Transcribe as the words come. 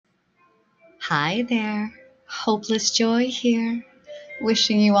Hi there. Hopeless Joy here.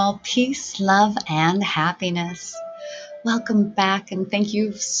 Wishing you all peace, love, and happiness. Welcome back, and thank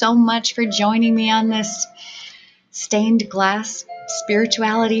you so much for joining me on this Stained Glass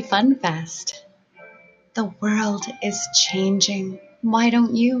Spirituality Fun Fest. The world is changing. Why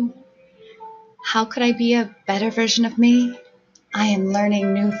don't you? How could I be a better version of me? I am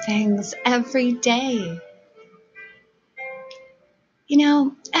learning new things every day.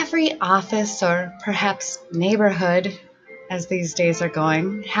 Every office or perhaps neighborhood, as these days are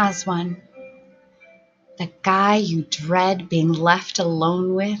going, has one. The guy you dread being left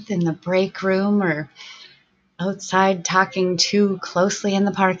alone with in the break room or outside talking too closely in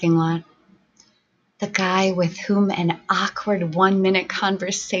the parking lot. The guy with whom an awkward 1-minute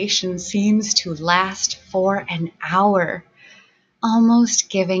conversation seems to last for an hour, almost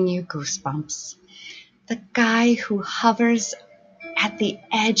giving you goosebumps. The guy who hovers at the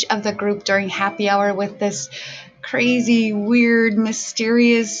edge of the group during happy hour with this crazy, weird,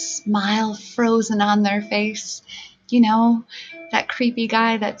 mysterious smile frozen on their face. That creepy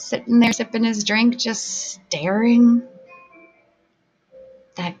guy that's sitting there sipping his drink, just staring.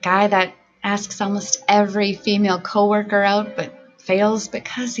 That guy that asks almost every female coworker out but fails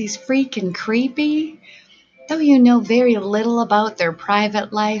because he's freaking creepy. Though you know very little about their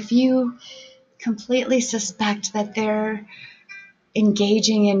private life, you completely suspect that they're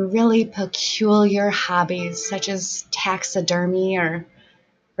engaging in really peculiar hobbies such as taxidermy or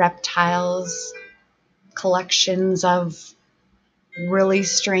reptiles, collections of really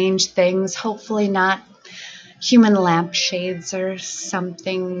strange things, hopefully not human lampshades or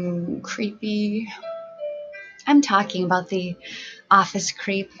something creepy. I'm talking about the office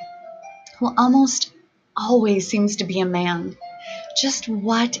creep who almost always seems to be a man. Just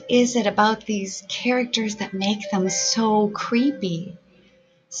what is it about these characters that make them so creepy?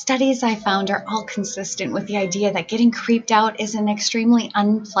 Studies I found are all consistent with the idea that getting creeped out is an extremely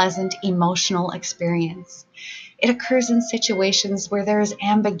unpleasant emotional experience. It occurs in situations where there is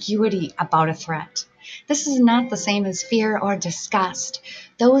ambiguity about a threat. This is not the same as fear or disgust.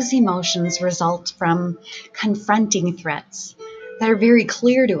 Those emotions result from confronting threats that are very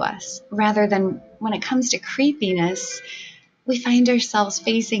clear to us, rather than when it comes to creepiness, we find ourselves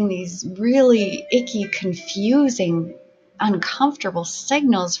facing these really icky, confusing, uncomfortable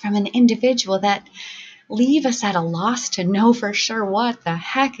signals from an individual that leave us at a loss to know for sure what the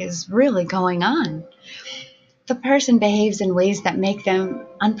heck is really going on. The person behaves in ways that make them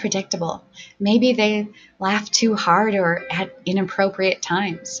unpredictable. Maybe they laugh too hard or at inappropriate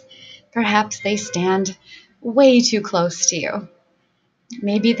times. Perhaps they stand way too close to you.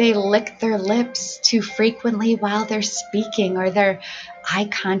 Maybe they lick their lips too frequently while they're speaking, or their eye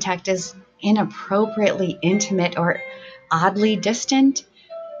contact is inappropriately intimate or oddly distant.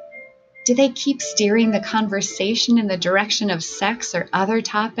 Do they keep steering the conversation in the direction of sex or other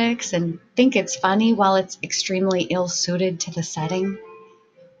topics and think it's funny while it's extremely ill-suited to the setting?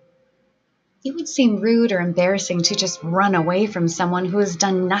 It would seem rude or embarrassing to just run away from someone who has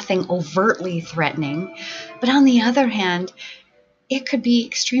done nothing overtly threatening. But on the other hand, it could be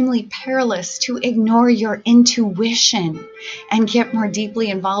extremely perilous to ignore your intuition and get more deeply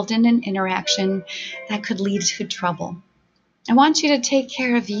involved in an interaction that could lead to trouble. I want you to take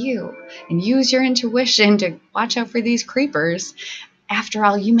care of you and use your intuition to watch out for these creepers. After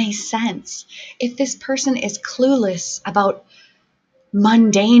all, you may sense if this person is clueless about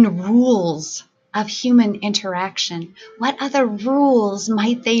mundane rules of human interaction. What other rules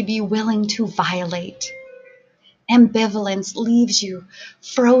might they be willing to violate? Ambivalence leaves you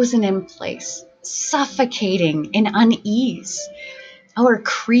frozen in place, suffocating in unease. Our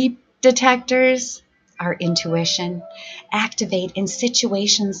creep detectors, our intuition, activate in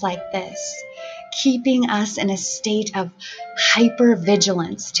situations like this, keeping us in a state of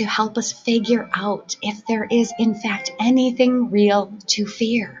hypervigilance to help us figure out if there is, in fact, anything real to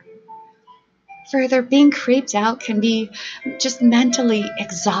fear. Further, being creeped out can be just mentally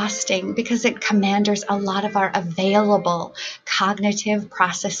exhausting because it commands a lot of our available cognitive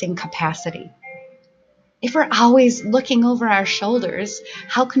processing capacity. If we're always looking over our shoulders,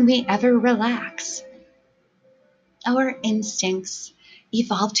 how can we ever relax? Our instincts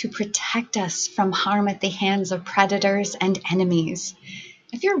evolved to protect us from harm at the hands of predators and enemies.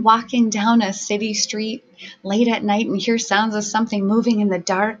 If you're walking down a city street late at night and hear sounds of something moving in the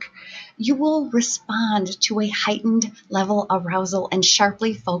dark, you will respond to a heightened level of arousal and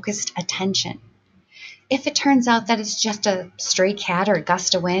sharply focused attention. If it turns out that it's just a stray cat or a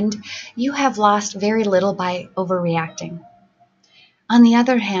gust of wind, you have lost very little by overreacting. On the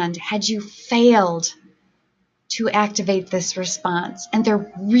other hand, had you failed to activate this response, and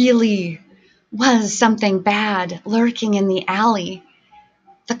there really was something bad lurking in the alley,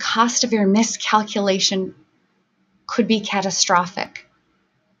 the cost of your miscalculation could be catastrophic.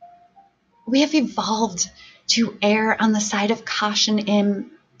 We have evolved to err on the side of caution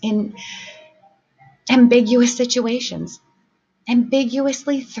in ambiguous situations.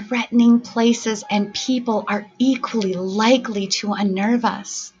 Ambiguously threatening places and people are equally likely to unnerve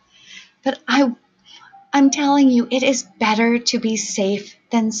us. But I'm telling you, it is better to be safe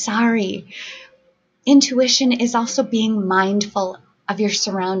than sorry. Intuition is also being mindful of your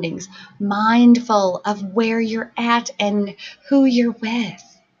surroundings, mindful of where you're at and who you're with.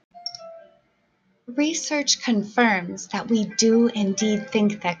 Research confirms that we do indeed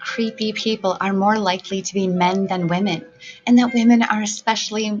think that creepy people are more likely to be men than women, and that women are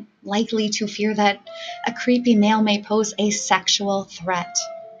especially likely to fear that a creepy male may pose a sexual threat.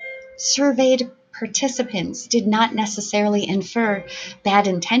 Surveyed participants did not necessarily infer bad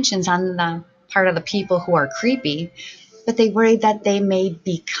intentions on the part of the people who are creepy, but they worried that they may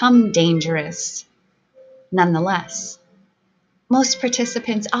become dangerous nonetheless. Most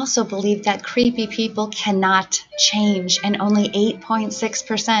participants also believe that creepy people cannot change, and only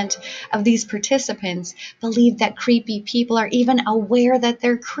 8.6% of these participants believe that creepy people are even aware that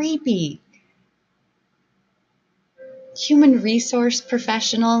they're creepy. Human resource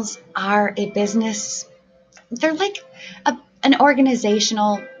professionals are a business, they're like an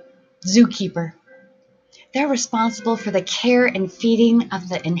organizational zookeeper. They're responsible for the care and feeding of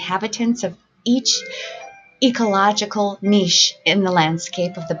the inhabitants of each ecological niche in the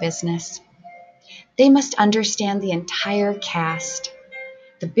landscape of the business. They must understand the entire cast: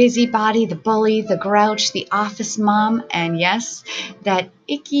 the busybody, the bully, the grouch, the office mom, and yes, that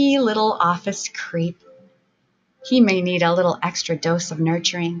icky little office creep. He may need a little extra dose of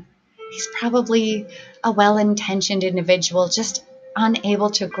nurturing. He's probably a well-intentioned individual, just unable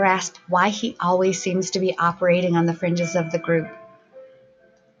to grasp why he always seems to be operating on the fringes of the group.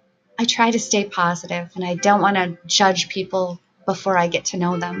 I try to stay positive, and I don't want to judge people before I get to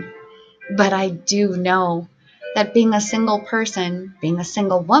know them. But I do know that being a single person, being a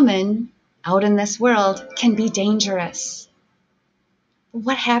single woman out in this world can be dangerous.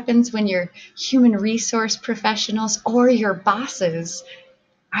 What happens when your human resource professionals or your bosses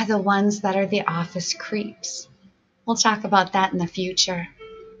are the ones that are the office creeps? We'll talk about that in the future.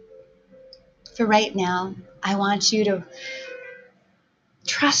 For right now, I want you to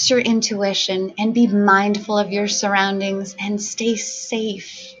trust your intuition and be mindful of your surroundings and stay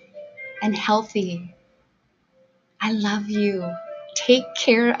safe and healthy. I love you. Take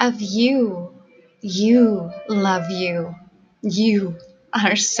care of you. You love you. You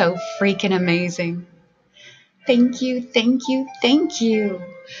are so freaking amazing. Thank you, thank you, thank you.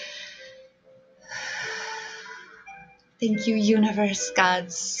 Thank you, universe,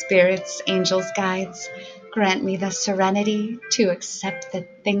 gods, spirits, angels, guides. Grant me the serenity to accept the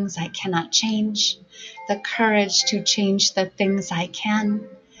things I cannot change, the courage to change the things I can,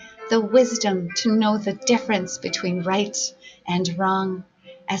 the wisdom to know the difference between right and wrong,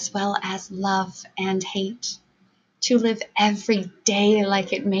 as well as love and hate, to live every day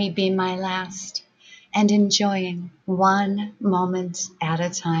like it may be my last, and enjoying one moment at a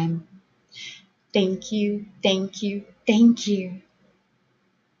time. Thank you, thank you, thank you.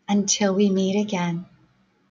 Until we meet again.